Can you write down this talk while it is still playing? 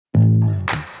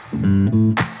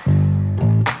You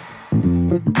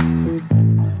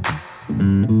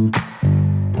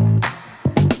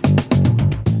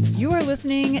are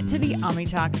listening to the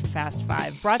OmniTalk Fast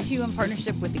Five, brought to you in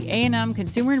partnership with the A&M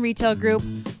Consumer and Retail Group,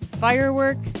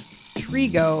 Firework,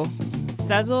 Trigo,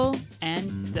 Sezzle,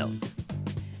 and Silk.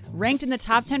 Ranked in the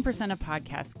top 10% of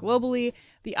podcasts globally,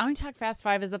 the OmniTalk Fast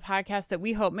Five is a podcast that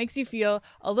we hope makes you feel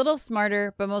a little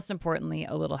smarter, but most importantly,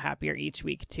 a little happier each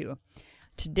week, too.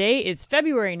 Today is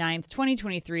February 9th,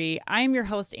 2023. I am your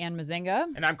host, Ann Mazinga.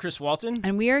 And I'm Chris Walton.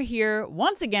 And we are here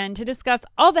once again to discuss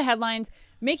all the headlines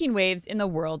making waves in the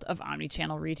world of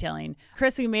omnichannel retailing.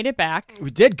 Chris, we made it back.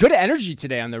 We did good energy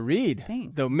today on the read.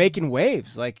 Thanks. The making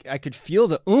waves. Like, I could feel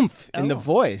the oomph in the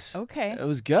voice. Okay. It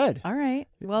was good. All right.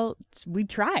 Well, we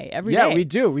try every day. Yeah, we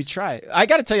do. We try. I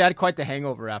got to tell you, I had quite the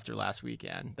hangover after last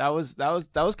weekend. That was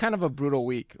kind of a brutal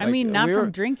week. I mean, not from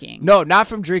drinking. No, not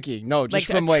from drinking. No, just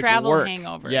like from a travel work.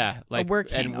 hangover. Yeah, like a work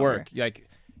and hangover. work. Like,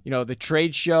 the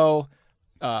trade show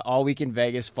all week in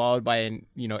Vegas, followed by an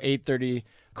 8:30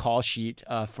 call sheet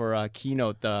for a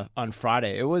keynote on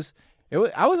Friday. It was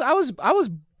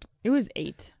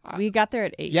 8. We got there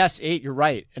at 8. Yes, 8. You're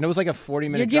right, and it was like a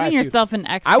 40-minute. You're giving drive yourself an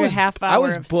extra half hour. I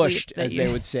was of bushed, sleep as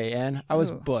they would say, Ann. I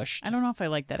was bushed. I don't know if I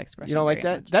like that expression. You don't like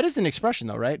very that? much. That is an expression,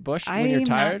 though, right? Bushed when you're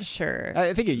tired. I'm not sure.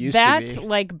 I think it used That's to be.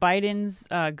 like Biden's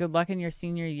 "Good luck in your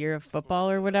senior year of football"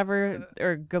 or whatever,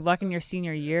 or "Good luck in your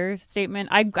senior year" statement.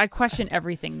 I question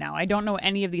everything now. I don't know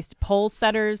any of these poll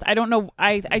setters. I don't know.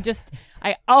 I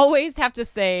always have to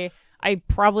say, I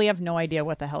probably have no idea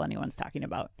what the hell anyone's talking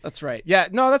about. That's right. Yeah,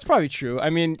 no, that's probably true. I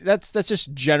mean, that's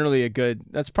just generally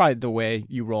that's probably the way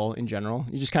you roll in general.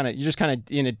 You're just kind of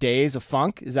in a daze of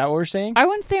funk. Is that what we're saying? I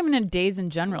wouldn't say I'm in a daze in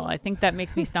general. I think that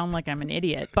makes me sound like I'm an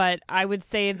idiot. But I would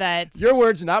say that... Your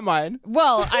words, not mine.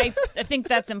 Well, I think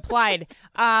that's implied.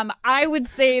 I would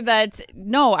say that,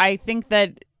 no, I think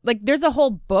that, like, there's a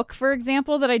whole book, for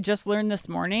example, that I just learned this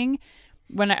morning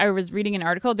when I was reading an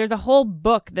article. There's a whole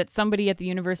book that somebody at the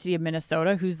University of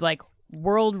Minnesota, who's like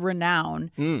world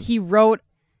renowned, he wrote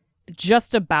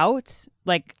just about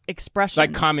like expressions,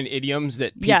 like common idioms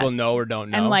that people know or don't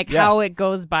know, and like how it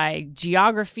goes by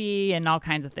geography and all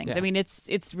kinds of things. I mean,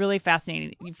 it's really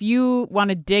fascinating. If you want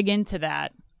to dig into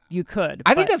that, you could.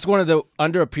 I think that's one of the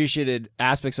underappreciated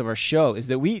aspects of our show, is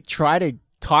that we try to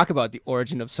talk about the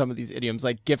origin of some of these idioms,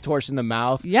 like gift horse in the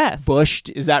mouth. Yes. Bushed.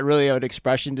 Is that really an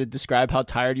expression to describe how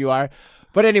tired you are?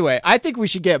 But anyway, I think we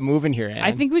should get moving here, Ann.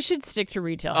 I think we should stick to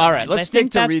retail. All right, let's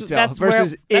stick to retail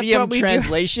versus idiom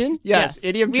translation. Yes,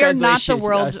 idiom translation. We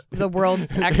are not the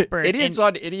world's expert. Idiots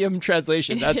on idiom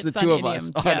translation. That's the two of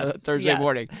us on a Thursday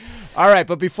morning. All right,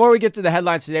 but before we get to the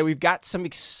headlines today, we've got some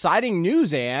exciting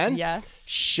news, Ann. Yes.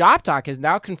 ShopTalk has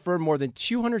now confirmed more than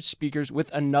 200 speakers with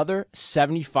another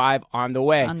 75 on the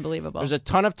way. Unbelievable. There's a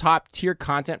ton of top-tier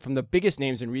content from the biggest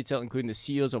names in retail, including the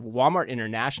CEOs of Walmart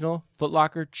International, Foot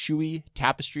Locker, Chewy,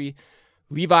 Tapestry,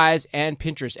 Levi's, and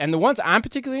Pinterest. And the ones I'm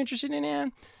particularly interested in,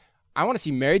 Ann, I want to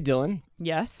see Mary Dillon.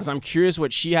 Yes. Because I'm curious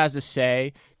what she has to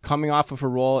say coming off of her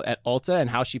role at Ulta and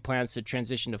how she plans to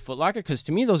transition to Foot Locker. Because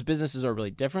to me, those businesses are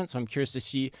really different. So I'm curious to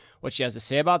see what she has to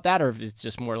say about that, or if it's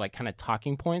just more like kind of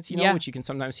talking points, which you can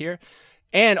sometimes hear.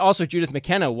 And also Judith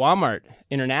McKenna, Walmart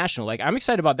International. Like, I'm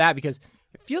excited about that because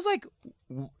it feels like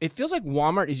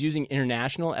Walmart is using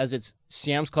International as its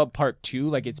Sam's Club Part 2,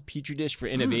 like its petri dish for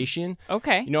innovation.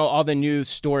 Okay. All the new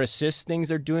store assist things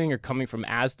they're doing are coming from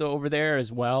Asda over there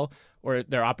as well, or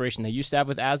their operation they used to have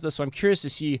with Asda. So I'm curious to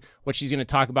see what she's going to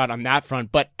talk about on that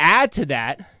front. But add to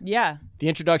that, the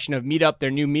introduction of Meetup,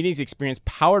 their new meetings experience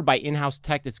powered by in-house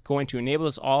tech that's going to enable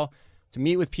us all to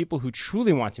meet with people who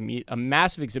truly want to meet, a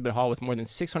massive exhibit hall with more than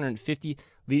 650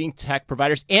 leading tech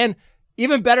providers. And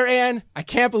even better, Ann, I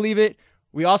can't believe it,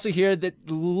 we also hear that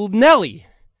Nelly,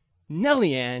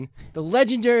 Ann, the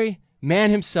legendary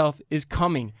man himself, is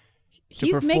coming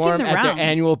to perform at their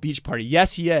annual beach party.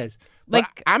 Yes, he is.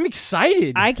 Like, I'm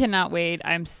excited. I cannot wait.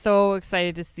 I'm so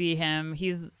excited to see him.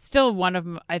 He's still one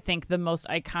of, I think, the most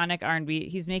iconic R&B.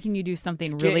 He's making you do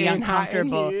something really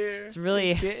uncomfortable. It's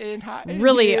really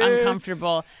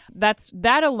uncomfortable.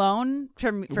 That alone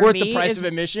for worth me the price of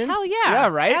admission. Hell yeah. Yeah,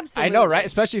 right? Absolutely. I know, right?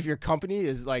 Especially if your company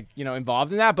is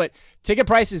involved in that. But ticket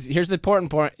prices, here's the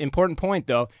important point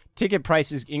though. Ticket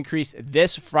prices increase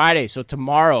this Friday, so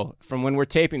tomorrow from when we're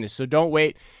taping this. So don't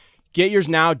wait. Get yours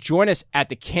now. Join us at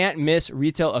the can't miss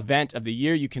retail event of the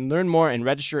year. You can learn more and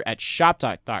register at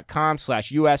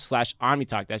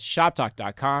shoptalk.com/US/OmniTalk. That's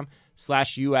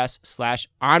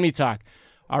shoptalk.com/US/OmniTalk.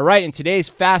 All right, in today's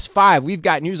Fast Five, we've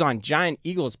got news on Giant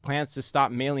Eagle's plans to stop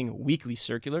mailing weekly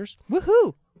circulars.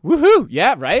 Woohoo!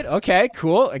 Yeah, right? Okay,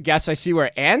 cool. I guess I see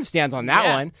where Ann stands on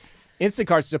that one.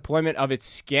 Instacart's deployment of its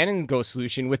Scan and Go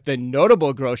solution with the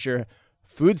notable grocer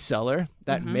Food Seller,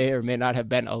 that may or may not have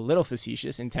been a little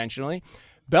facetious intentionally,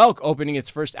 Belk opening its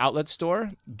first outlet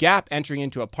store, Gap entering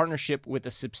into a partnership with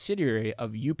a subsidiary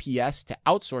of UPS to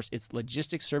outsource its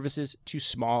logistics services to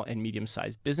small and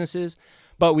medium-sized businesses.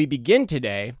 But we begin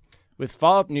today with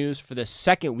follow-up news for the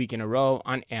second week in a row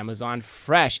on Amazon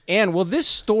Fresh. And will this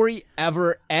story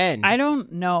ever end? I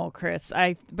don't know, Chris.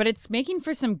 But it's making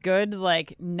for some good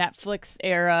like Netflix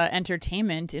era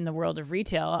entertainment in the world of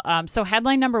retail. So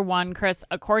headline number one, Chris,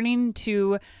 according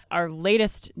to our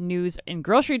latest news in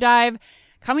Grocery Dive,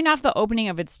 coming off the opening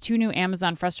of its 2 new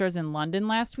Amazon Fresh stores in London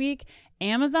last week,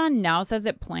 Amazon now says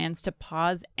it plans to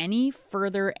pause any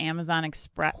further Amazon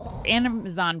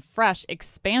Fresh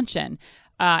expansion.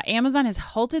 Amazon has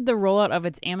halted the rollout of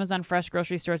its Amazon Fresh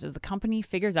grocery stores as the company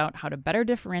figures out how to better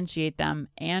differentiate them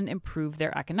and improve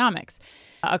their economics.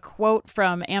 A quote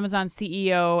from Amazon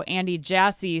CEO Andy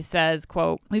Jassy says,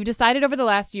 quote, "We've decided over the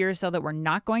last year or so that we're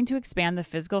not going to expand the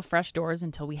physical Fresh stores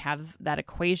until we have that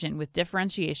equation with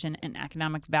differentiation and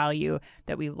economic value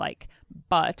that we like.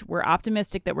 But we're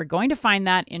optimistic that we're going to find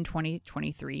that in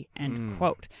 2023, end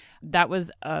quote. That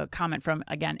was a comment from,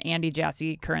 again, Andy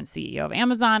Jassy, current CEO of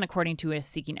Amazon, according to a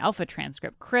Seeking Alpha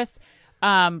transcript. Chris,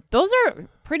 those are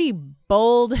pretty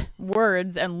bold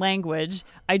words and language,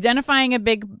 identifying a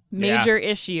big major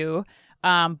issue,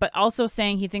 but also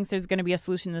saying he thinks there's going to be a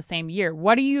solution in the same year.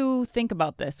 What do you think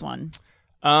about this one?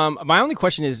 My only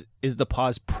question is the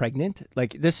pause pregnant?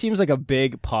 Like, this seems like a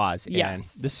big pause.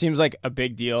 Yes. This seems like a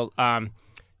big deal.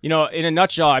 In a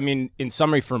nutshell, I mean, in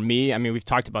summary for me, I mean, we've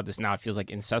talked about this now. It feels like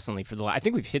incessantly I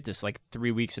think we've hit this like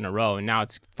 3 weeks in a row, and now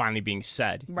it's finally being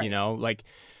said, right.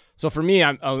 So for me,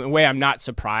 in a way, I'm not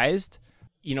surprised.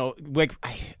 Like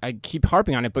I keep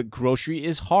harping on it, but grocery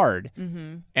is hard.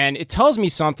 And it tells me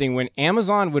something when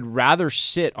Amazon would rather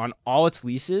sit on all its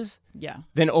leases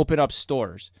than open up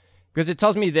stores. Because it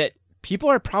tells me that people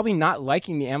are probably not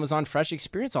liking the Amazon Fresh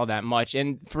experience all that much.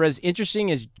 And for as interesting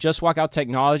as Just Walk Out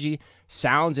technology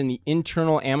sounds in the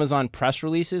internal Amazon press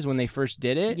releases when they first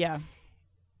did it,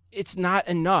 it's not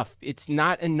enough. It's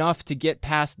not enough to get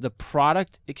past the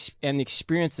product and the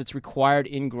experience that's required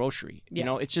in grocery.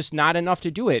 It's just not enough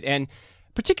to do it. And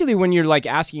particularly when you're like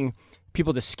asking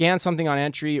people to scan something on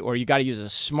entry, or you got to use a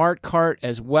smart cart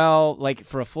as well, like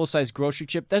for a full-size grocery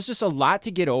trip. That's just a lot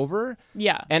to get over.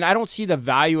 And I don't see the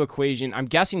value equation. I'm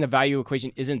guessing the value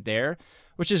equation isn't there,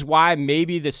 which is why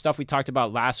maybe the stuff we talked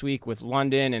about last week with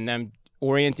London and them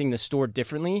orienting the store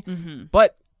differently.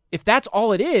 But if that's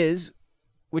all it is,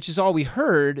 which is all we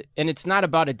heard, and it's not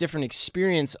about a different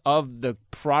experience of the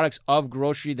products of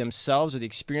grocery themselves or the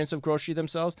experience of grocery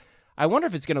themselves, I wonder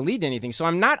if it's going to lead to anything. So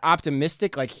I'm not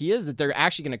optimistic like he is that they're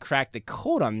actually going to crack the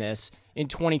code on this in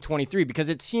 2023, because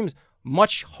it seems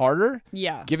much harder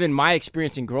given my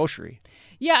experience in grocery.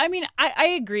 Yeah, I mean,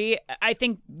 I agree. I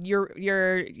think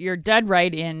you're dead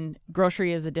right in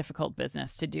grocery is a difficult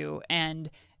business to do, and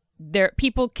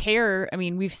people care. I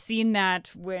mean, we've seen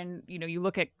that when you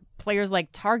look at players like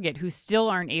Target who still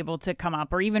aren't able to come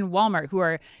up, or even Walmart who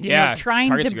are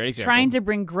trying to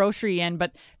bring grocery in,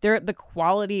 but the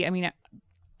quality. I mean,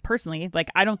 personally, like,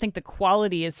 I don't think the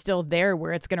quality is still there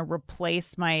where it's going to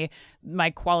replace my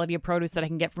quality of produce that I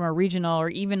can get from a regional or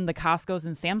even the Costco's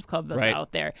and Sam's Club that's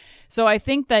out there. So I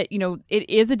think that, it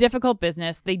is a difficult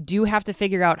business. They do have to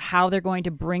figure out how they're going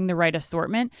to bring the right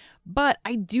assortment. But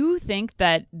I do think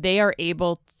that they are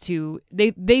able to,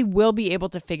 they will be able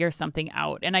to figure something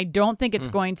out. And I don't think it's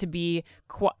going to be,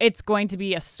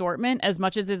 assortment as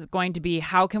much as it's going to be,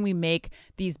 how can we make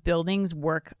these buildings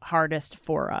work hardest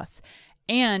for us?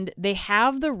 And they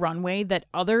have the runway that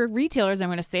other retailers, I'm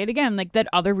going to say it again, like that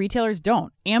other retailers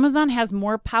don't. Amazon has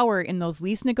more power in those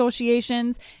lease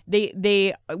negotiations.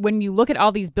 They when you look at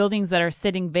all these buildings that are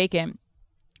sitting vacant,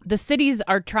 the cities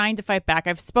are trying to fight back.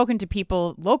 I've spoken to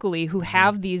people locally who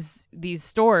have these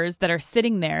stores that are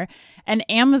sitting there, and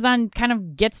Amazon kind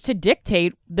of gets to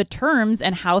dictate the terms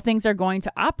and how things are going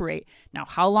to operate. Now,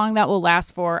 how long that will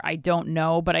last for, I don't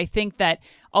know, but I think that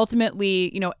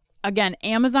ultimately, again,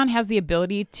 Amazon has the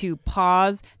ability to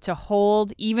pause, to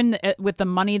hold, even with the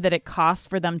money that it costs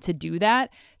for them to do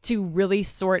that, to really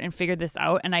sort and figure this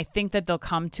out. And I think that they'll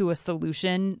come to a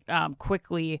solution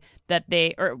quickly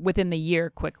or within the year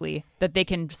quickly, that they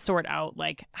can sort out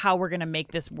like how we're going to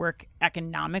make this work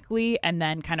economically, and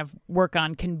then kind of work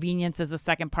on convenience as the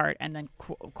second part, and then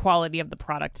quality of the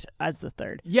product as the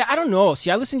third. Yeah, I don't know.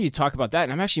 See, I listened to you talk about that,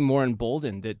 and I'm actually more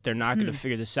emboldened that they're not going to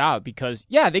figure this out, because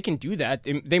they can do that.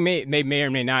 They may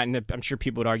or may not, and I'm sure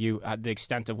people would argue the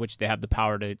extent of which they have the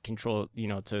power to control,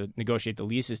 to negotiate the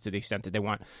leases to the extent that they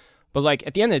want. But like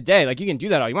at the end of the day, like you can do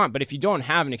that all you want, but if you don't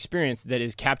have an experience that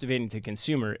is captivating to the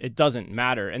consumer, it doesn't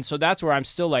matter. And so that's where I'm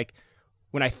still like,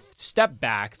 when I step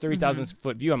back, 30,000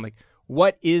 foot view, I'm like,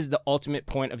 what is the ultimate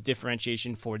point of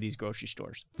differentiation for these grocery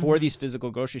stores, for these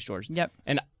physical grocery stores? Yep.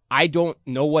 And I don't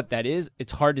know what that is.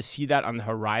 It's hard to see that on the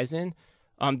horizon.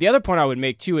 The other point I would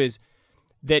make too is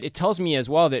that it tells me as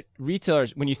well that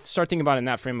retailers, when you start thinking about it in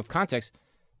that frame of context,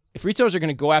 if retailers are going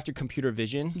to go after computer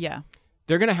vision,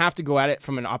 they're going to have to go at it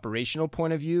from an operational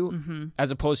point of view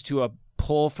as opposed to a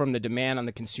pull from the demand on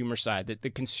the consumer side, that the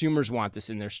consumers want this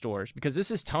in their stores. Because this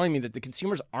is telling me that the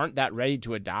consumers aren't that ready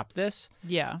to adopt this.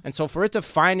 Yeah. And so for it to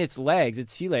find its legs,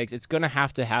 its sea legs, it's going to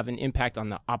have an impact on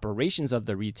the operations of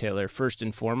the retailer first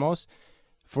and foremost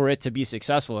for it to be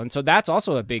successful. And so that's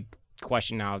also a big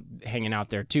question now hanging out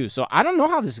there too. So I don't know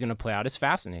how this is going to play out. It's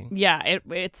fascinating. Yeah,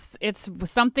 it's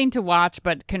something to watch,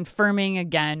 but confirming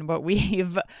again what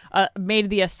we've made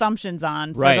the assumptions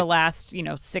on for the last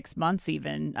 6 months,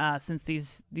 even since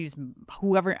these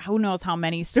who knows how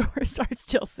many stores are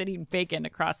still sitting vacant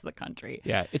across the country.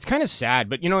 Yeah, it's kind of sad,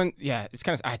 but it's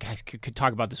kind of, I guys could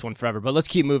talk about this one forever, but let's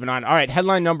keep moving on. All right,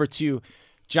 headline number 2.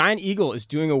 Giant Eagle is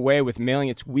doing away with mailing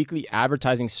its weekly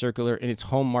advertising circular in its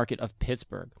home market of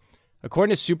Pittsburgh.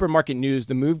 According to Supermarket News,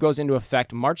 the move goes into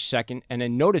effect March 2nd, and a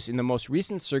notice in the most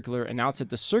recent circular announced that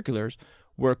the circulars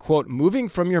were, quote, moving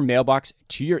from your mailbox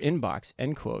to your inbox,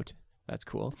 end quote. That's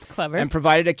cool. It's clever. And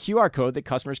provided a QR code that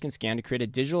customers can scan to create a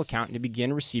digital account and to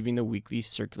begin receiving the weekly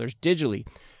circulars digitally.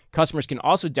 Customers can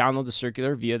also download the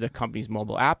circular via the company's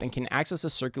mobile app and can access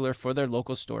the circular for their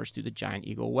local stores through the Giant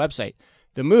Eagle website.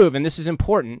 The move, and this is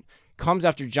important, comes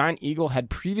after Giant Eagle had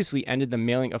previously ended the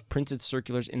mailing of printed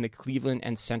circulars in the Cleveland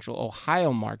and Central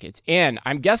Ohio markets. And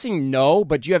I'm guessing no,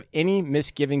 but do you have any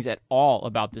misgivings at all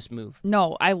about this move?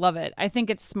 No, I love it. I think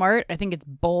it's smart. I think it's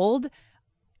bold.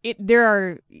 There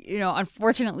are,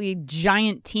 unfortunately,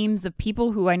 giant teams of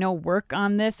people who I know work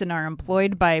on this and are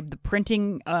employed by the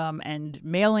printing and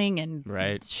mailing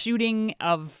and shooting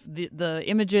of the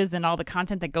images and all the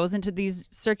content that goes into these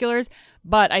circulars.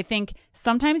 But I think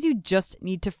sometimes you just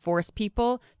need to force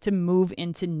people to move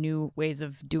into new ways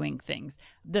of doing things.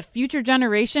 The future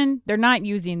generation, they're not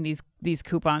using these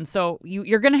coupons. So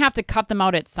you're going to have to cut them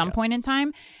out at some point in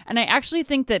time. And I actually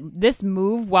think that this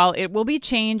move, while it will be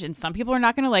change and some people are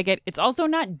not going to like it, it's also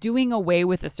not doing away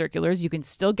with the circulars. You can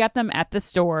still get them at the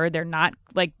store. They're not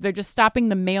they're just stopping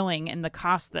the mailing and the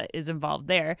cost that is involved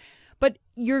there. But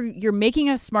you're making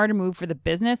a smarter move for the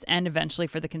business and eventually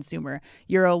for the consumer.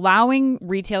 You're allowing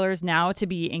retailers now to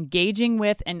be engaging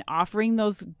with and offering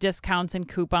those discounts and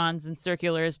coupons and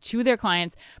circulars to their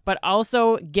clients, but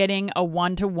also getting a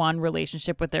one-to-one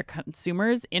relationship with their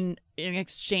consumers in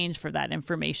exchange for that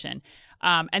information.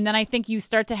 And then I think you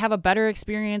start to have a better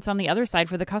experience on the other side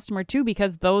for the customer too,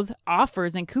 because those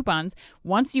offers and coupons,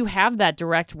 once you have that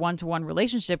direct one-to-one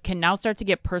relationship, can now start to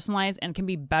get personalized and can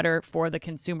be better for the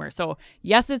consumer. So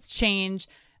yes, it's change.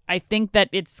 I think that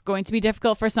it's going to be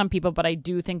difficult for some people, but I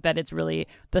do think that it's really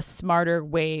the smarter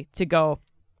way to go.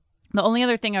 The only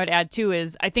other thing I would add, too,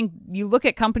 is I think you look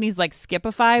at companies like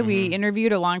Skipify, we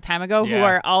interviewed a long time ago, who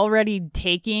are already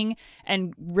taking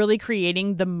and really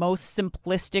creating the most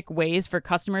simplistic ways for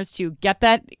customers to get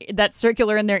that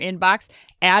circular in their inbox,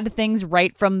 add things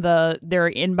right from their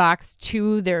inbox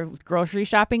to their grocery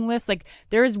shopping list. Like,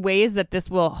 there's ways that this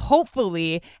will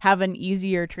hopefully have an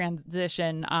easier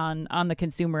transition on the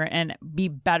consumer and be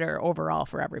better overall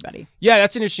for everybody. Yeah,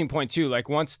 that's an interesting point, too. Like,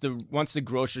 once the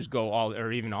grocers go all,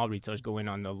 or even all retailers go in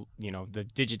on the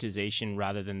digitization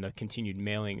rather than the continued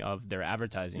mailing of their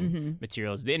advertising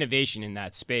materials, the innovation in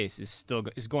that space is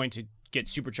going to get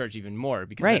supercharged even more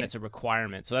because then it's a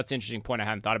requirement. So that's an interesting point I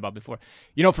hadn't thought about before.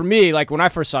 For me, like when I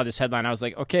first saw this headline, I was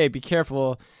like, okay, be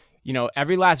careful.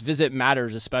 Every last visit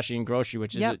matters, especially in grocery,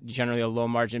 which is generally a low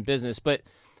margin business. But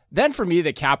then for me,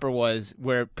 the capper was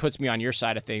where it puts me on your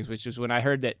side of things, which is when I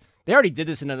heard that they already did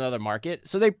this in another market.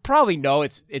 So they probably know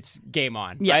it's game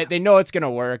on, right? They know it's going to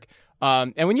work.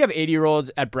 And when you have 80-year-olds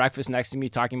at breakfast next to me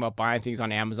talking about buying things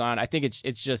on Amazon, I think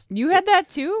it's just... You had that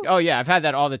too? Oh, yeah. I've had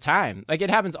that all the time. Like, it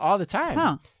happens all the time.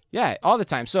 Huh. Yeah, all the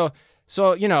time. So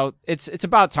it's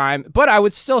about time. But I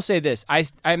would still say this. I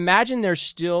imagine there's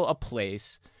still a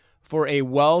place for a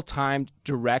well-timed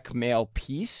direct mail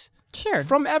piece. Sure.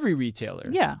 From every retailer.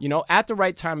 Yeah. At the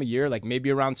right time of year, like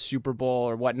maybe around Super Bowl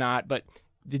or whatnot. But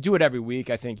to do it every week,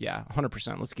 I think,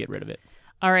 100%. Let's get rid of it.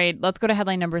 All right, let's go to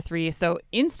headline number 3. So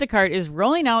Instacart is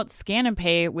rolling out Scan and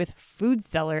Pay with Food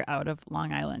Seller out of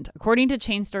Long Island. According to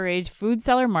Chain Store Age, Food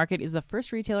Seller Market is the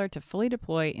first retailer to fully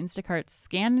deploy Instacart's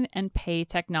Scan and Pay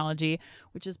technology,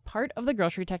 which is part of the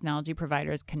grocery technology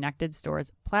provider's Connected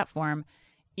Stores platform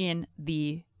in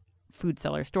the Food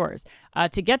Seller stores.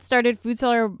 To get started, Food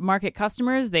Seller Market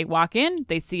customers, they walk in,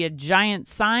 they see a giant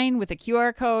sign with a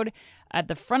QR code at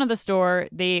the front of the store.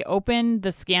 They open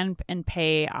the scan and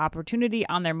pay opportunity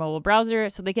on their mobile browser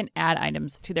so they can add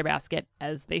items to their basket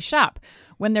as they shop.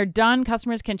 When they're done,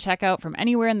 customers can check out from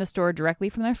anywhere in the store directly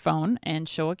from their phone and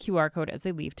show a QR code as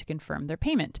they leave to confirm their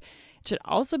payment. It should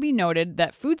also be noted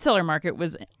that Food Seller Market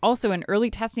was also an early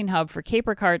testing hub for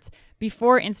Caper Carts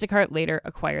before Instacart later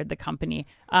acquired the company.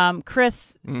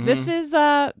 Chris, this is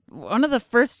one of the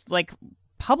first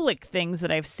public things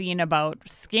that I've seen about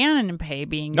scan and pay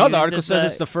being used. The article says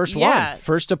it's the first one.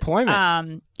 First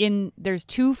deployment. There's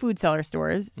 2 Food Seller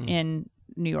stores in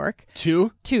New York.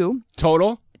 2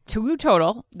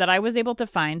 total that I was able to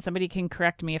find. Somebody can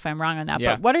correct me if I'm wrong on that.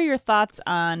 But what are your thoughts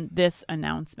on this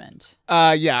announcement?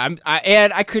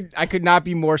 I could not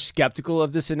be more skeptical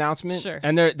of this announcement. Sure.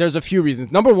 And there's a few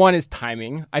reasons. Number one is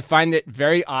timing. I find it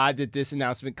very odd that this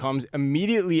announcement comes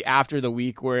immediately after the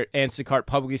week where Instacart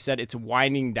publicly said it's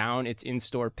winding down its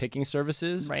in-store picking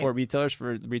services for retailers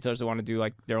that want to do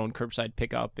their own curbside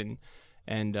pickup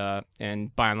and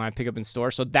buy online, pickup in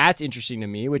store. So that's interesting to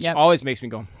me, which always makes me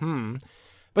go,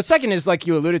 But second is, like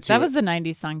you alluded to. That was a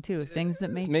 90s song, too. Things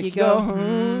that make you go.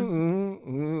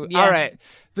 All right.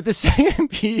 But the second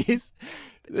piece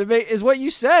is what you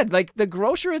said. The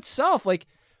grocer itself,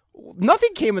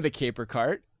 nothing came of the Caper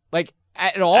Cart,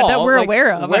 at all. That we're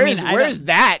aware of. Where is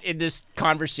that in this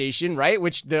conversation, right?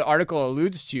 Which the article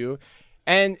alludes to.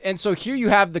 And so here you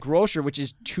have the grocer, which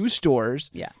is 2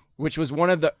 stores, which was one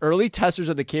of the early testers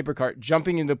of the Caper Cart,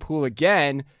 jumping in the pool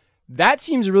again. That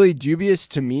seems really dubious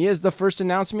to me as the first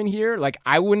announcement here.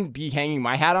 I wouldn't be hanging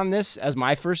my hat on this as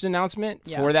my first announcement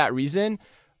for that reason.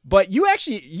 But you have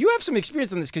some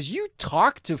experience on this because you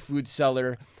talked to Food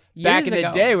Seller back in the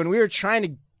day when we were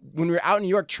out in New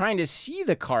York trying to see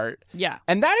the cart. Yeah.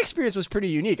 And that experience was pretty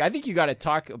unique. I think you got to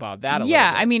talk about that a little bit.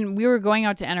 I mean, we were going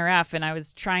out to NRF and I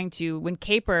was trying to, when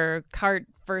Caper Cart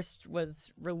first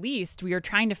was released, we were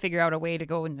trying to figure out a way to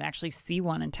go and actually see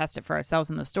one and test it for ourselves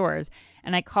in the stores.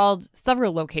 And I called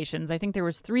several locations. I think there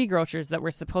was 3 grocers that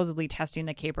were supposedly testing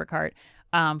the Caper Cart,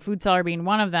 Food Seller being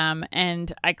one of them.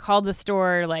 And I called the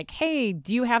store hey,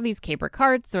 do you have these Caper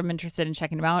Carts? So I'm interested in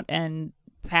checking them out. And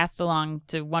passed along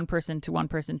to one person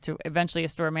to eventually a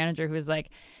store manager who was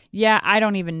I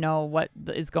don't even know what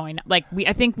is going on.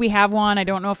 I think we have one. I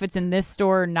don't know if it's in this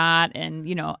store or not. And,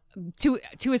 to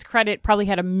his credit, probably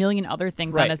had a million other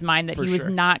things on his mind that he was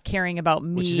not caring about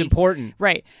me. Which is important.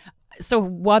 Right. So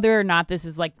whether or not this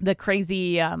is the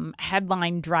crazy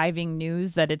headline driving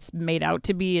news that it's made out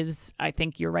to be is, I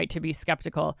think you're right to be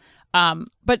skeptical.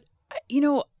 But,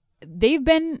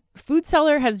 Food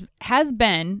Seller has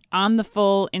been on the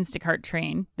full Instacart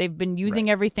train. They've been using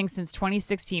everything since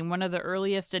 2016, one of the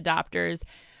earliest adopters.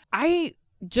 I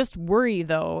just worry,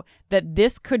 though, that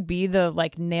this could be the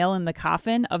nail in the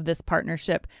coffin of this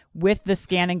partnership with the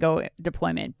Scan and Go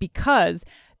deployment, because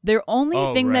the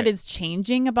only thing that is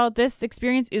changing about this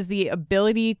experience is the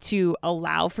ability to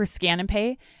allow for scan and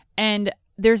pay. And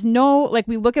there's no,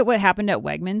 we look at what happened at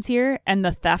Wegmans here and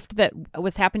the theft that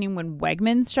was happening when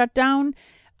Wegmans shut down.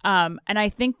 And I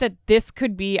think that this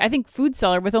could be, Food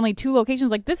Seller with only 2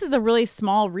 locations, this is a really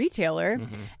small retailer.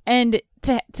 And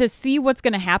to see what's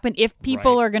going to happen, if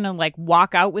people are going to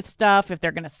walk out with stuff, if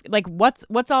they're going to,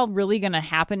 what's all really going to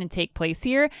happen and take place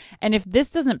here. And if this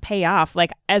doesn't pay off,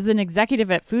 as an executive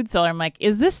at Food Seller, I'm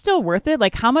is this still worth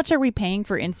it? How much are we paying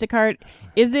for Instacart?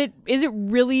 Is it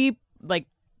really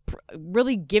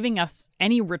really giving us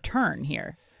any return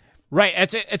here? Right.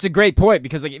 It's a great point,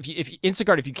 because if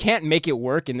Instacart, if you can't make it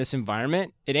work in this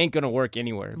environment, it ain't going to work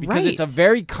anywhere, because it's a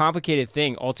very complicated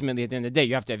thing. Ultimately, at the end of the day,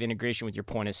 you have to have integration with your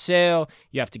point of sale.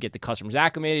 You have to get the customers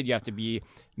acclimated. You have to be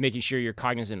making sure you're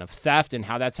cognizant of theft and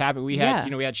how that's happening. We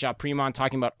had Shop Premon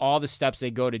talking about all the steps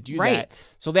they go to do that.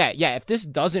 So if this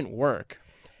doesn't work,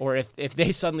 or if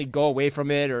they suddenly go away from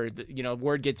it, or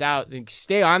word gets out, then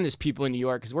stay on this, people in New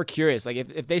York, because we're curious.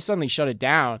 If they suddenly shut it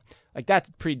down, that's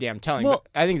pretty damn telling. Well,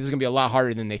 but I think this is gonna be a lot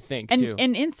harder than they think too.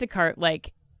 And Instacart,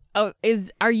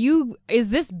 is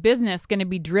this business going to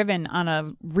be driven on a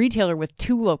retailer with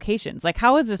 2 locations?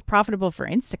 How is this profitable for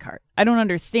Instacart? I don't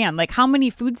understand. How many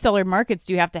Food Seller markets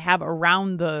do you have to have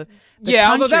around the country?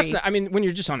 Although that's not, when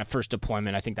you're just on a first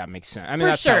deployment, I think that makes sense.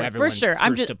 For sure.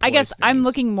 I guess I'm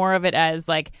looking more of it as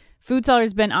Food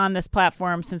Seller's been on this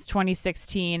platform since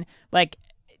 2016.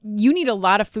 you need a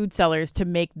lot of food sellers to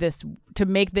make the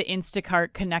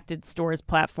Instacart connected stores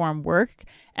platform work.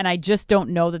 And I just don't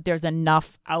know that there's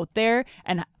enough out there.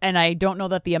 And I don't know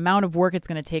that the amount of work it's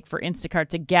going to take for Instacart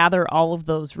to gather all of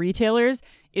those retailers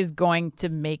is going to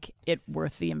make it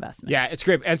worth the investment. Yeah, it's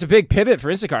great. And it's a big pivot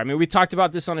for Instacart. I mean, we talked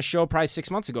about this on a show probably 6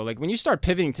 months ago. Like when you start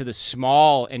pivoting to the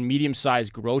small and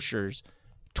medium-sized grocers,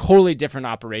 totally different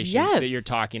operation that you're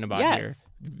talking about here.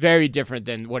 Very different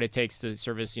than what it takes to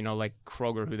service, like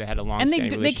Kroger, who they had a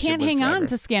long-standing relationship with. And they can't hang on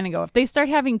to Scan and Go. If they start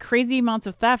having crazy amounts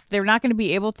of theft, they're not going to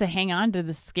be able to hang on to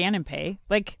the Scan and Pay.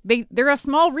 Like they're a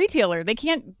small retailer. They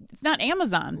can't. It's not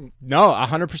Amazon. No,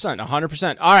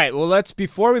 100%. All right. Well,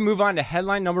 before we move on to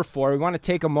headline number 4, we want to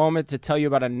take a moment to tell you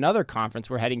about another conference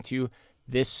we're heading to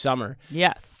this summer.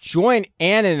 Yes. Join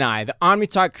Ann and I, the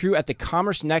OmniTalk crew, at the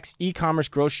Commerce Next e-commerce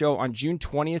growth show on June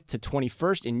 20th to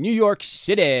 21st in New York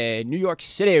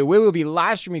City. We will be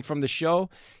live streaming from the show.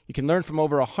 You can learn from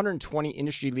over 120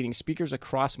 industry-leading speakers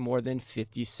across more than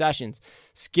 50 sessions.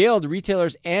 Scaled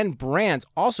retailers and brands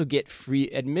also get free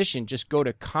admission. Just go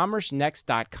to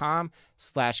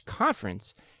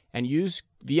commercenext.com/conference and use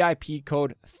VIP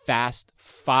code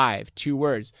FAST5, 2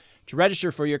 words, to register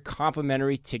for your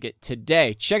complimentary ticket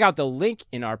today. Check out the link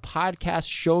in our podcast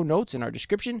show notes in our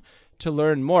description to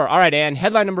learn more. All right, Ann,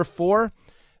 headline number 4.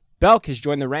 Belk has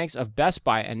joined the ranks of Best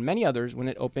Buy and many others when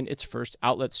it opened its first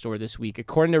outlet store this week.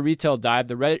 According to Retail Dive,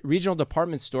 the regional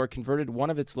department store converted one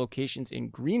of its locations in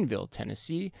Greenville,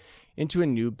 Tennessee, into a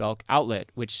new Belk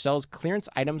outlet, which sells clearance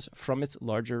items from its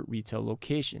larger retail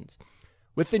locations.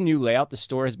 With the new layout, the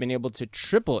store has been able to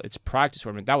triple its product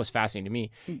assortment. That was fascinating to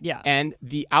me. Yeah. And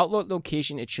the outlet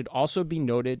location, it should also be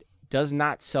noted, does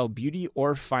not sell beauty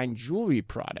or fine jewelry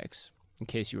products, in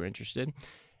case you were interested.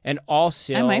 And all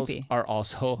sales are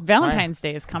also... Valentine's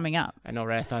Day is coming up. I know,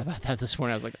 right? I thought about that this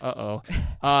morning. I was like, uh-oh.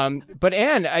 But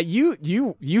Ann,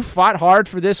 you fought hard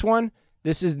for this one.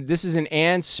 This is an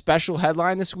Ann special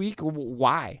headline this week.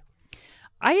 Why?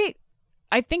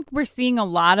 I think we're seeing a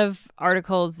lot of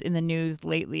articles in the news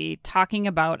lately talking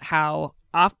about how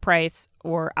off-price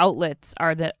or outlets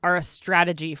are a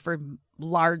strategy for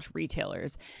large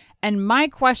retailers. And my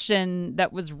question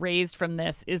that was raised from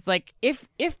this is like, if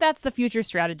that's the future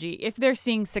strategy, if they're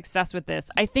seeing success with this,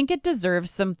 I think it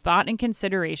deserves some thought and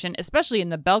consideration, especially in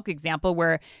the Belk example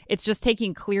where it's just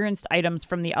taking clearance items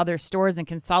from the other stores and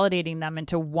consolidating them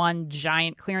into one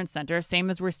giant clearance center, same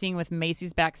as we're seeing with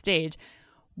Macy's Backstage.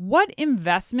 What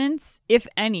investments, if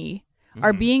any,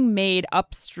 are being made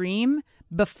upstream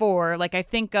before, like I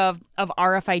think of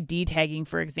RFID tagging,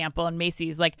 for example, and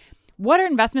Macy's, like what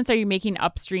investments are you making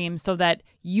upstream so that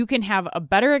you can have a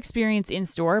better experience in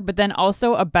store, but then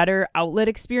also a better outlet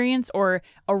experience or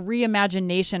a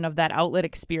reimagination of that outlet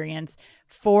experience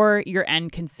for your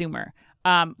end consumer?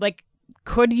 Like,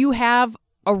 could you have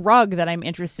a rug that I'm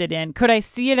interested in? Could I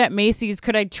see it at Macy's?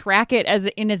 Could I track it as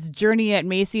in its journey at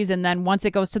Macy's? And then once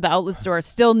it goes to the outlet store,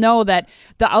 still know that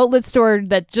the outlet store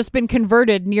that's just been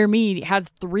converted near me has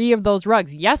 3 of those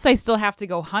rugs. Yes, I still have to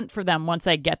go hunt for them once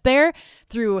I get there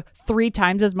through 3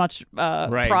 times as much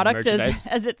product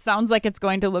as it sounds like it's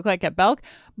going to look like at Belk.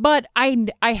 But I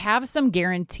have some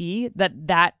guarantee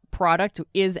that product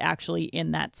is actually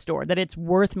in that store, that it's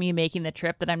worth me making the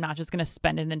trip, that I'm not just going to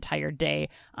spend an entire day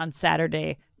on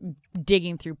Saturday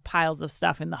digging through piles of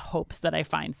stuff in the hopes that I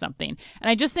find something. And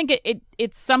I just think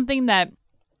it's something that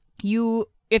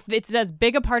if it's as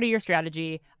big a part of your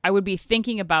strategy, I would be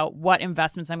thinking about what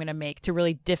investments I'm going to make to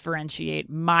really differentiate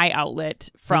my outlet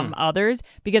from others,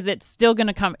 because it's still going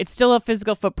to come. It's still a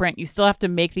physical footprint. You still have to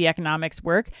make the economics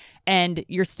work, and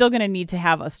you're still going to need to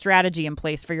have a strategy in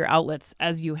place for your outlets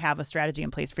as you have a strategy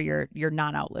in place for your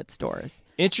non-outlet stores.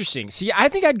 Interesting. See, I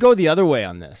think I'd go the other way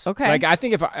on this. Okay. Like, I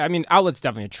think outlet's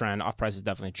definitely a trend. Off-price is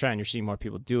definitely a trend. You're seeing more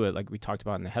people do it, like we talked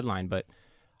about in the headline, but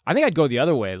I think I'd go the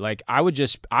other way. Like I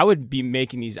would be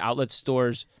making these outlet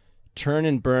stores turn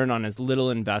and burn on as little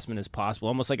investment as possible,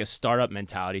 almost like a startup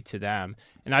mentality to them.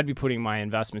 And I'd be putting my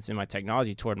investments in my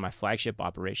technology toward my flagship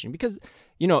operation because,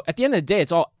 at the end of the day,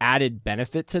 it's all added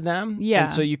benefit to them. Yeah. And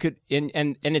so you could,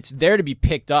 and it's there to be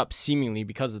picked up seemingly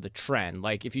because of the trend.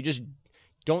 Like if you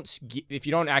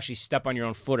don't actually step on your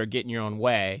own foot or get in your own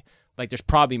way, like there's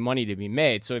probably money to be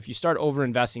made. So if you start over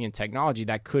investing in technology,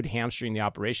 that could hamstring the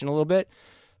operation a little bit.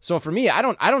 So for me, I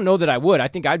don't know that I would. I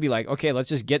think I'd be like, okay, let's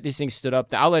just get these things stood up.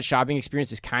 The outlet shopping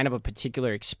experience is kind of a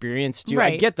particular experience too.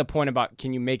 Right. I get the point about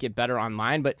can you make it better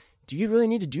online, but do you really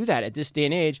need to do that at this day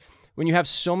and age when you have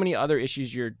so many other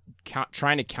issues you're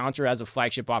trying to counter as a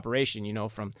flagship operation,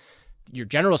 from your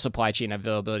general supply chain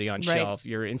availability on shelf,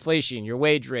 your inflation, your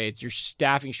wage rates, your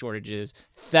staffing shortages,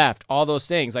 theft, all those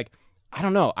things. Like, I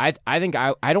don't know. I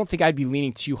don't think I'd be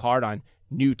leaning too hard on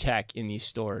new tech in these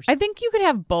stores. I think you could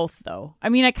have both, though. I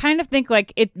mean, I kind of think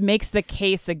like it makes the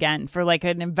case again for like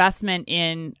an investment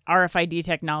in RFID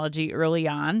technology early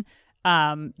on.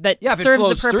 That serves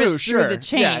the purpose through the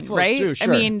chain, right? I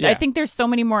mean, I think there's so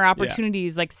many more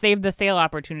opportunities, like save the sale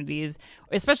opportunities,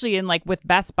 especially in like with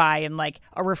Best Buy and like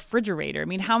a refrigerator. I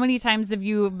mean, how many times have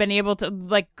you been able to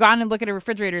like gone and look at a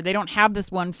refrigerator? They don't have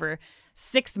this one for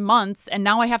 6 months, and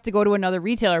now I have to go to another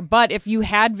retailer. But if you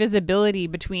had visibility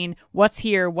between what's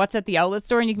here, what's at the outlet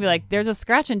store, and you can be like, there's a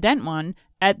scratch and dent one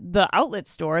at the outlet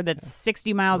store that's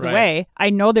 60 miles away. I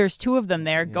know there's 2 of them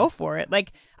there. Go for it.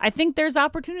 Like, I think there's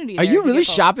opportunity there. Are you really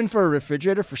shopping for a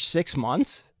refrigerator for 6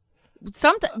 months?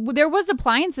 There was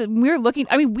appliances. We were looking.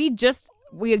 I mean, we just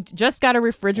got a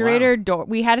refrigerator door.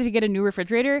 We had to get a new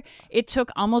refrigerator. It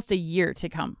took almost a year to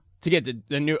come. To get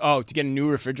a new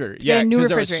refrigerator. Get a new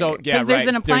refrigerator. Because there's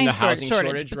an appliance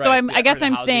shortage. So I guess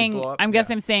I'm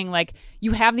saying like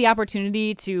you have the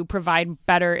opportunity to provide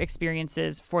better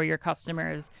experiences for your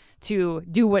customers, to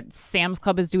do what Sam's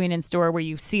Club is doing in store, where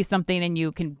you see something and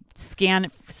you can scan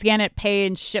it, pay,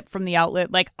 and ship from the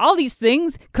outlet. Like all these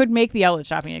things could make the outlet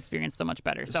shopping experience so much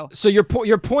better. So your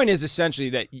point is essentially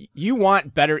that you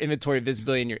want better inventory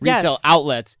visibility in your retail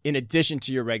outlets in addition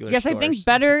to your regular stores. I think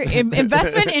better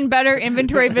investment in better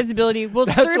inventory visibility will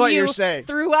serve you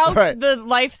throughout the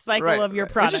life cycle of your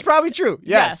product. Which is probably true.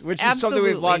 Yes, which is something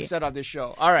we've long said on this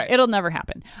show. All right. It'll never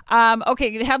happen.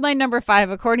 Okay, headline number 5.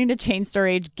 According to Chain Store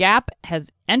Age, Gap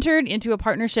has entered into a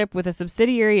partnership with a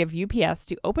subsidiary of UPS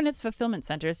to open its fulfillment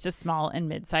centers to small and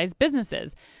mid-sized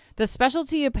businesses. The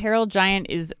specialty apparel giant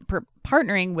is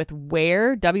partnering with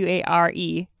Ware,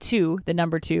 W-A-R-E, 2, the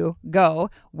number 2, Go,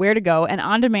 Where to Go, an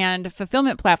on-demand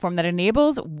fulfillment platform that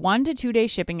enables 1 to 2 day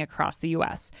shipping across the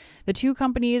U.S. The 2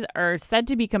 companies are said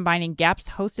to be combining Gap's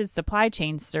hosted supply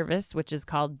chain service, which is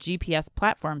called GPS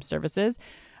Platform Services,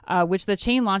 which the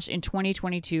chain launched in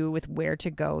 2022 with Where to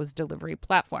Go's delivery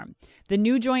platform. The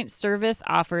new joint service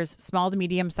offers small to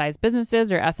medium-sized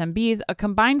businesses, or SMBs, a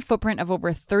combined footprint of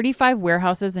over 35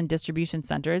 warehouses and distribution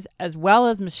centers, as well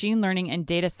as machine learning and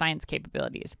data science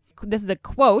capabilities. This is a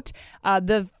quote.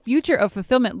 The future of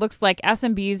fulfillment looks like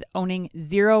SMBs owning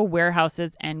 0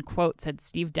 warehouses, end quote, said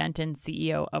Steve Denton,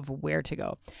 CEO of Where to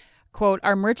Go. Quote,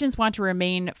 our merchants want to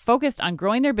remain focused on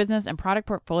growing their business and product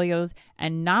portfolios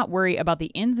and not worry about the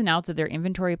ins and outs of their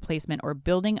inventory placement or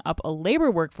building up a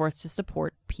labor workforce to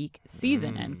support peak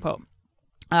season, end quote.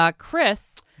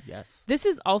 Chris, yes, this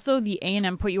is also the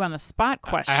A&M put you on the spot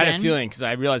question. I had a feeling because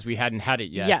I realized we hadn't had it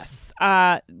yet. Yes.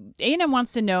 A&M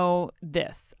wants to know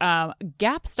this.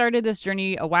 Gap started this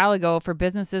journey a while ago for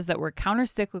businesses that were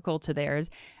counter-cyclical to theirs,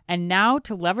 and now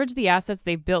to leverage the assets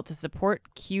they've built to support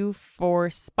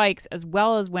Q4 spikes as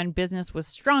well as when business was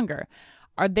stronger.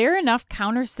 Are there enough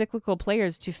counter-cyclical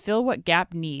players to fill what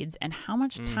Gap needs, and how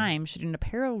much time should an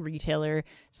apparel retailer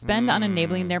spend on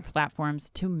enabling their platforms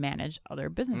to manage other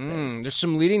businesses? There's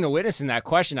some leading the witness in that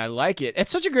question. I like it.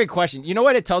 It's such a great question. You know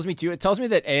what it tells me, too? It tells me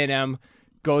that A&M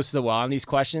goes to the well on these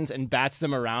questions and bats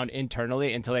them around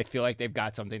internally until they feel like they've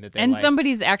got something that they and like.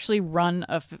 Somebody's actually run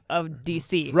a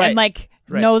DC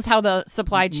and knows how the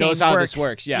supply chain knows how this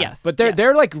works. Yeah. Yes. But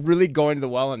they're like really going to the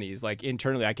well on these, like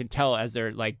internally. I can tell as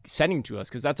they're like sending to us,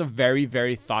 because that's a very,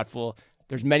 very thoughtful,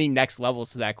 there's many next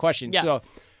levels to that question. Yes. So,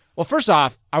 well, first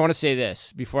off, I want to say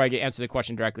this before I answer the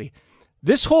question directly.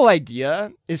 This whole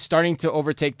idea is starting to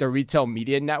overtake the retail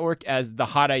media network as the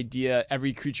hot idea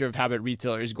every creature of habit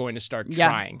retailer is going to start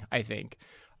trying, I think.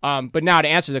 But now to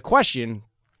answer the question,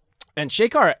 and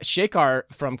Shekar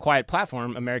from Quiet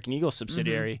Platform, American Eagle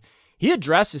subsidiary, he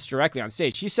addressed this directly on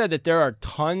stage. He said that there are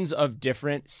tons of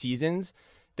different seasons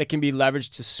that can be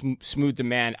leveraged to smooth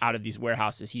demand out of these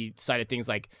warehouses. He cited things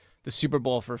like the Super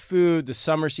Bowl for food, the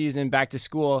summer season, back to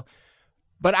school.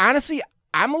 But honestly,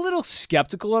 I'm a little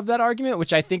skeptical of that argument,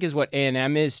 which I think is what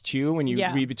A&M is too when you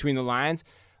read between the lines.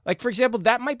 Like, for example,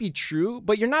 that might be true,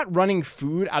 but you're not running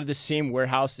food out of the same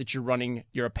warehouse that you're running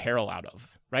your apparel out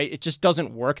of, right? It just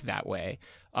doesn't work that way.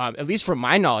 At least from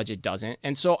my knowledge, it doesn't.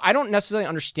 And so I don't necessarily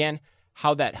understand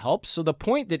how that helps. So the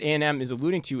point that A&M is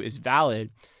alluding to is valid.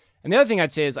 And the other thing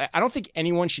I'd say is I don't think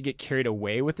anyone should get carried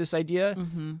away with this idea.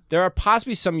 There are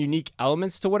possibly some unique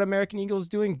elements to what American Eagle is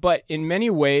doing, but in many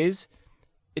ways,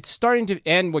 it's starting to,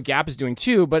 and what Gap is doing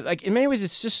too, but like in many ways,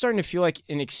 it's just starting to feel like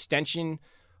an extension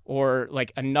or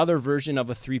like another version of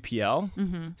a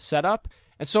 3PL setup.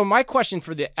 And so my question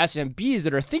for the SMBs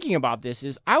that are thinking about this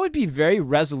is I would be very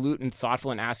resolute and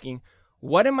thoughtful in asking,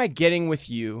 what am I getting with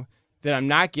you that I'm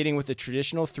not getting with the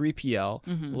traditional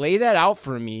 3PL, lay that out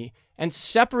for me, and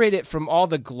separate it from all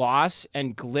the gloss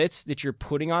and glitz that you're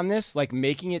putting on this, like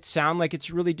making it sound like it's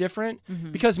really different,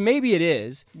 because maybe it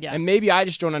is, and maybe I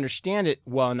just don't understand it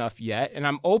well enough yet, and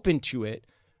I'm open to it.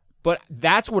 But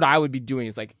that's what I would be doing,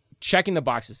 is like checking the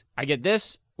boxes. I get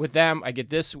this with them, I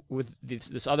get this with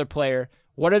this other player.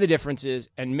 What are the differences?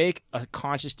 And make a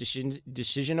conscious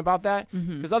decision about that,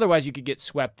 because otherwise you could get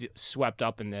swept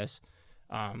up in this,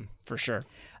 for sure.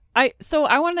 I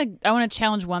want to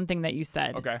challenge one thing that you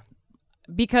said. Okay.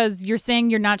 Because you're saying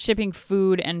you're not shipping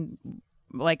food and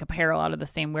like apparel out of the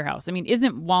same warehouse. I mean,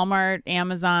 isn't Walmart,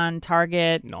 Amazon,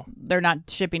 Target? No, they're not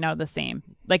shipping out of the same.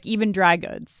 Like even dry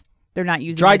goods, they're not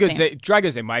using dry the goods. same. Dry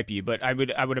goods they might be, but I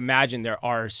would imagine there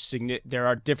are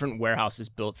different warehouses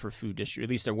built for food distribution. At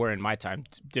least there were in my time.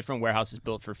 Different warehouses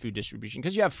built for food distribution,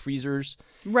 because you have freezers.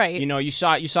 Right. You know, you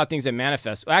saw things at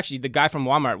Manifest. Well, actually, the guy from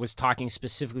Walmart was talking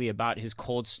specifically about his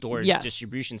cold storage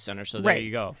distribution center. So there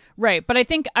you go. Right. But I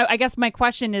think I guess my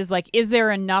question is like, is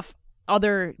there enough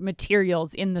other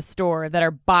materials in the store that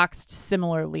are boxed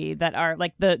similarly, that are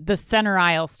like the center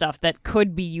aisle stuff that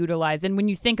could be utilized? And when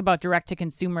you think about direct to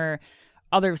consumer,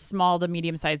 other small to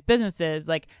medium sized businesses,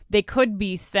 like they could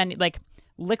be sending like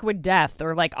Liquid Death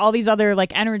or like all these other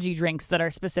like energy drinks that are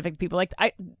specific to people. Like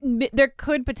there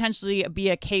could potentially be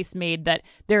a case made that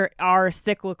there are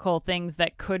cyclical things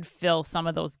that could fill some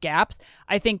of those gaps.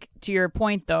 I think to your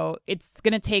point though, it's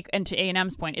going to take, and to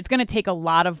A&M's point, it's going to take a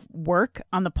lot of work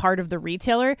on the part of the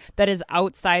retailer that is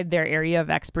outside their area of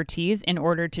expertise in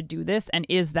order to do this. And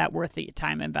is that worth the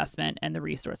time investment and the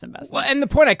resource investment? Well, and the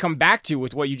point I come back to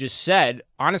with what you just said,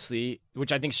 honestly,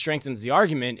 which I think strengthens the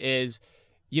argument, is,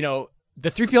 you know, the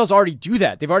 3PLs already do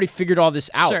that. They've already figured all this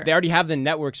out. Sure. They already have the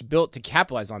networks built to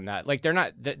capitalize on that. Like they're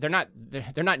not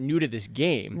new to this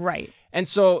game. Right. And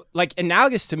so like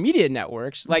analogous to media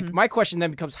networks, like my question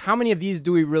then becomes, how many of these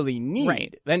do we really need?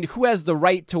 Right. And who has the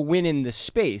right to win in this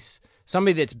space?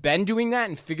 Somebody that's been doing that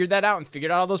and figured that out and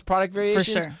figured out all those product variations?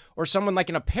 For sure. Or someone like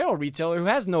an apparel retailer who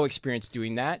has no experience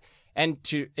doing that, and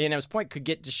to A&M's point, could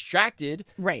get distracted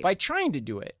by trying to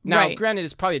do it. Now, granted,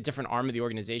 it's probably a different arm of the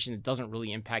organization that doesn't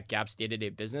really impact Gap's day-to-day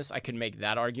business. I could make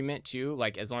that argument too.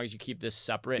 Like, as long as you keep this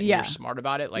separate and you're smart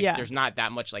about it, like there's not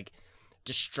that much like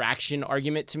distraction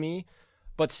argument to me.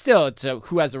 But still, it's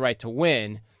who has the right to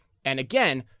win. And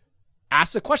again,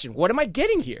 ask the question, what am I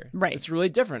getting here? Right. It's really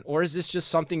different. Or is this just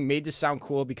something made to sound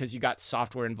cool because you got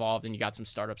software involved and you got some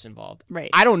startups involved? Right.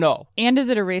 I don't know. And is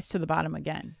it a race to the bottom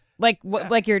again? Like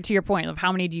like to your point of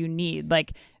how many do you need?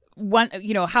 Like one,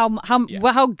 you know, how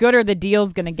good are the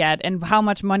deals going to get, and how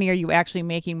much money are you actually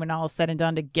making when all is said and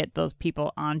done to get those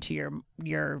people onto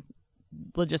your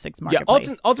logistics marketplace?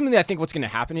 Yeah, ultimately, I think what's going to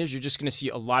happen is you're just going to see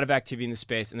a lot of activity in the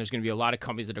space, and there's going to be a lot of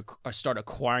companies that start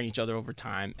acquiring each other over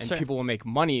time, and people will make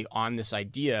money on this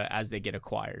idea as they get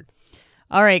acquired.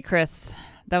 All right, Chris.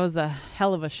 That was a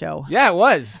hell of a show. Yeah, it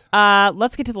was.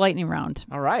 Let's get to the lightning round.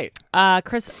 All right.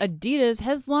 Chris, Adidas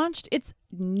has launched its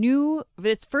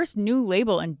first new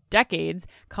label in decades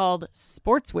called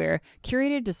Sportswear,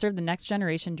 curated to serve the next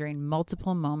generation during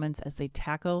multiple moments as they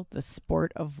tackle the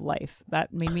sport of life.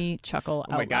 That made me chuckle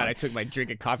out Oh my God, loud. I took my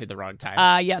drink of coffee at the wrong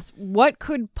time. Yes. What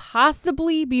could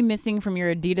possibly be missing from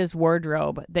your Adidas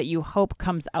wardrobe that you hope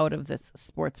comes out of this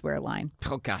sportswear line?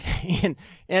 Oh God, and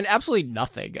absolutely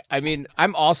nothing. I mean,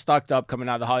 I'm all stocked up coming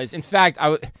out of the holidays. In fact,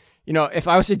 if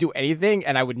I was to do anything,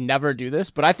 and I would never do this,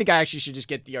 but I think I actually should just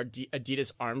get the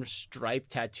Adidas arm stripe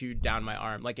tattooed down my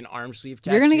arm, like an arm sleeve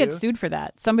tattoo. You're going to get sued for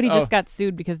that. Somebody just got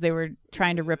sued because they were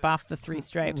trying to rip off the 3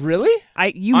 stripes. Really?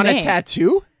 You on may. A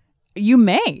tattoo? You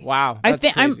may. Wow,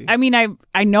 that's crazy.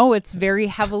 I know it's very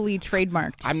heavily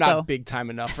trademarked. I'm not big time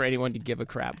enough for anyone to give a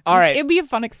crap. All right. It'd be a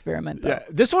fun experiment, though. Yeah,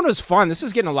 this one was fun. This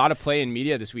is getting a lot of play in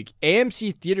media this week.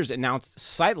 AMC Theaters announced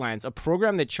Sightlines, a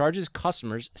program that charges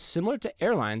customers similar to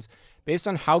airlines based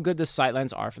on how good the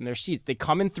sightlines are from their seats. They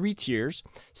come in 3 tiers: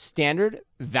 standard,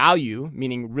 value,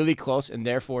 meaning really close, and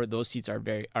therefore those seats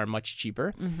are much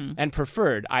cheaper, and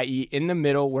preferred, i.e. in the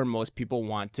middle where most people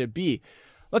want to be.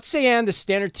 Let's say, Ann, the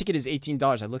standard ticket is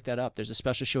 $18. I looked that up. There's a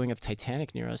special showing of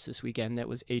Titanic near us this weekend that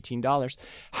was $18.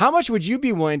 How much would you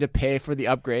be willing to pay for the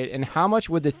upgrade, and how much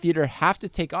would the theater have to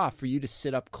take off for you to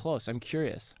sit up close? I'm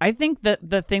curious. I think that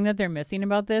the thing that they're missing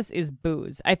about this is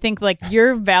booze. I think like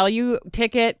your value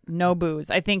ticket, no booze.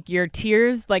 I think your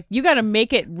tiers, like you got to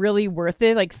make it really worth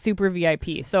it, like super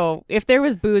VIP. So if there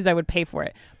was booze, I would pay for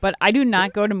it. But I do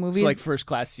not go to movies. So like first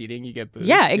class seating, you get booze.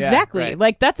 Yeah, exactly. Yeah, right.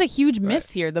 Like that's a huge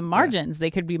miss here. The margins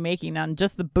they could be making on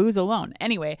just the booze alone.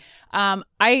 Anyway,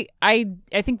 I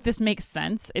think this makes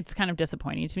sense. It's kind of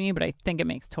disappointing to me, but I think it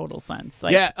makes total sense.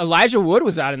 Like, yeah, Elijah Wood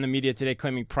was out in the media today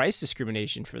claiming price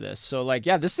discrimination for this. So like,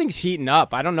 yeah, this thing's heating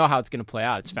up. I don't know how it's going to play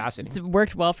out. It's fascinating. It's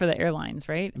worked well for the airlines,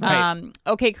 right? Right.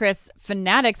 Okay, Chris.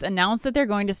 Fanatics announced that they're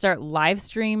going to start live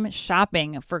stream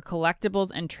shopping for collectibles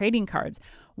and trading cards.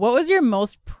 What was your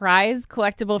most prized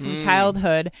collectible from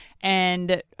childhood,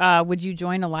 and would you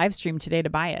join a live stream today to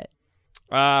buy it?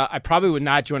 I probably would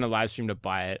not join a live stream to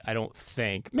buy it. I don't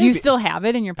think. Maybe. Do you still have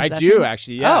it in your possession? I do,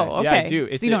 actually. Yeah. Oh, okay. Yeah, I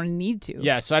do. So you don't need to.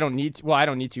 Yeah, so I don't need to. Well, I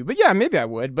don't need to. But yeah, maybe I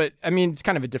would. But I mean, it's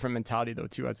kind of a different mentality, though,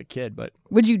 too, as a kid. But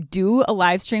would you do a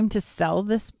live stream to sell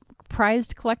this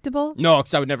prized collectible? No,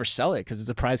 because I would never sell it because it's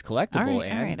a prized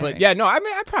collectible. Yeah, no, I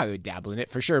mean, I probably would dabble in it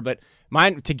for sure. But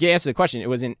mine, to answer the question, it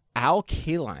was an Al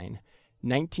Kaline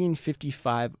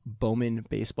 1955 Bowman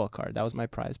baseball card. That was my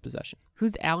prized possession.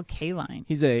 Who's Al Kaline?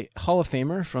 He's a Hall of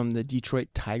Famer from the Detroit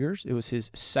Tigers. It was his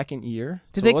second year.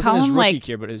 Did they call him his rookie like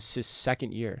year, but it was his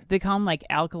second year. They call him like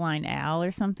Alkaline Al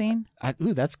or something?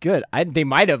 Ooh, that's good. They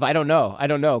might have. I don't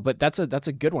know. But that's a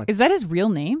good one. Is that his real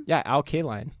name? Yeah, Al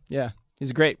Kaline. Yeah.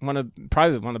 He's great.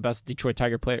 Probably one of the best Detroit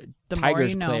Tigers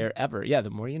player ever. Yeah, the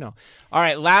more you know. All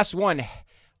right, last one.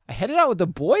 I headed out with the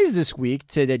boys this week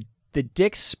to the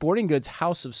Dick's Sporting Goods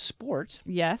House of Sport.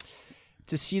 Yes.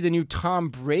 To see the new Tom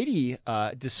Brady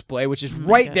display, which is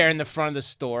right there in the front of the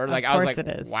store. Like I was like, it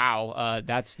is. Wow,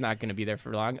 that's not going to be there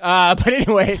for long. But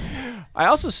anyway, I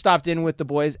also stopped in with the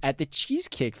boys at the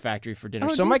Cheesecake Factory for dinner.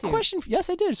 So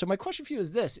yes, I did. So my question for you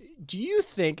is this: do you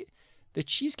think the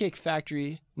Cheesecake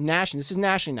Factory this is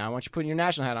nationally now, I want you putting your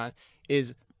national hat on,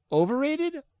 is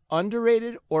overrated,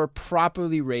 underrated, or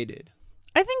properly rated?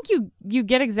 I think you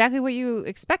get exactly what you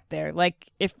expect there. Like,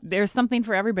 if there's something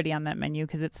for everybody on that menu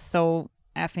because it's so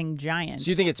effing giant. So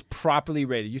you think it's properly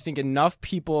rated? You think enough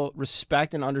people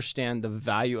respect and understand the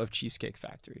value of Cheesecake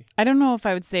Factory? I don't know if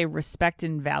I would say respect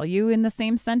and value in the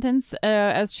same sentence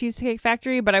as Cheesecake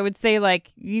Factory, but I would say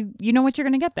like you know what you're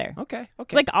going to get there. Okay.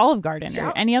 It's like Olive Garden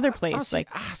or any other place. I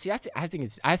think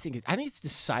it's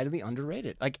decidedly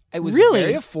underrated. Like, it was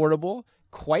very affordable.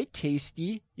 Quite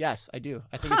tasty. Yes, I do.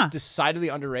 I think it's decidedly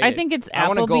underrated. I think it's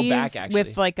Applebee's go back,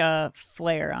 with like a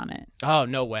flair on it. Oh,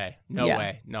 no way. No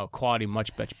way. No, quality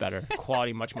much better.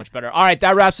 Quality much better. All right,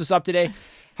 that wraps us up today.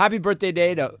 Happy birthday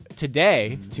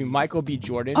today to Michael B.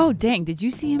 Jordan. Oh, dang. Did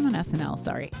you see him on SNL?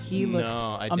 Sorry. He looked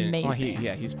amazing.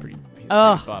 Well, he's pretty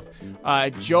buff.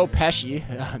 Joe Pesci.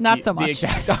 Not so much. The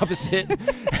exact opposite.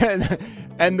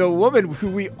 and the woman who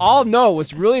we all know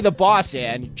was really the boss,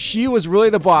 and she was really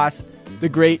the boss, the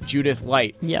great Judith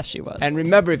Light. Yes, she was. And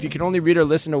remember, if you can only read or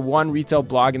listen to one retail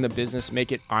blog in the business,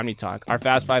 make it OmniTalk. Our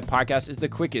Fast 5 podcast is the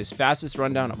quickest, fastest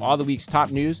rundown of all the week's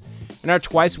top news. And our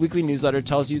twice-weekly newsletter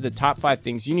tells you the top 5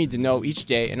 things you need to know each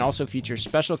day and also features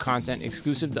special content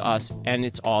exclusive to us, and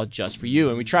it's all just for you.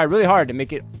 And we try really hard to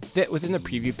make it fit within the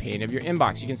preview pane of your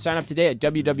inbox. You can sign up today at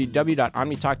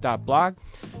www.omnitalk.blog.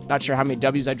 Not sure how many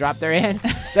W's I dropped there, Ann.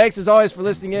 Thanks as always for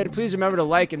listening in. Please remember to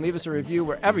like and leave us a review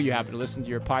wherever you happen to listen to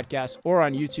your podcast or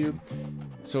on YouTube.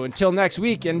 So until next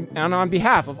week, and on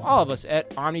behalf of all of us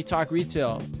at OmniTalk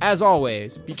Retail, as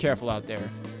always, be careful out there.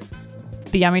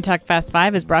 The OmniTalk Fast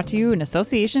 5 is brought to you in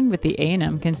association with the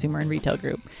A&M Consumer and Retail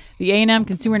Group. The A&M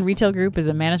Consumer and Retail Group is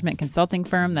a management consulting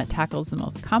firm that tackles the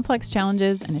most complex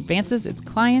challenges and advances its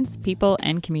clients, people,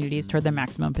 and communities toward their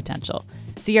maximum potential.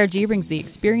 CRG brings the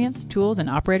experience, tools, and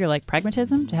operator-like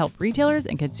pragmatism to help retailers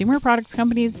and consumer products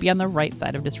companies be on the right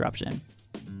side of disruption.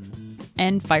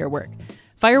 And Firework.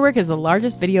 Firework is the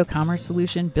largest video commerce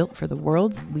solution built for the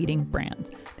world's leading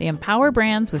brands. They empower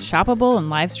brands with shoppable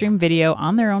and live stream video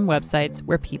on their own websites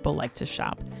where people like to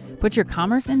shop. Put your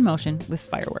commerce in motion with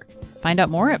Firework. Find out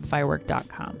more at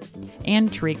firework.com.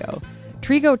 And Trigo.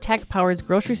 Trigo Tech powers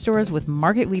grocery stores with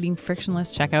market-leading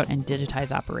frictionless checkout and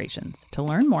digitized operations. To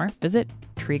learn more, visit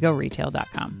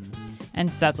trigoretail.com. And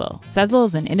Sezzle. Sezzle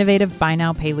is an innovative buy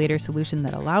now, pay later solution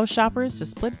that allows shoppers to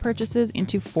split purchases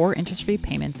into 4 interest-free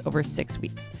payments over 6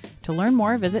 weeks. To learn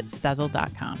more, visit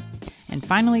Sezzle.com. And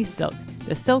finally, Silk.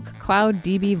 The Silk Cloud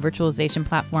DB virtualization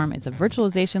platform is a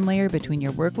virtualization layer between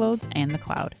your workloads and the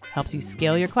cloud. Helps you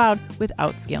scale your cloud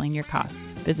without scaling your costs.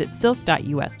 Visit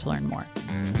silk.us to learn more.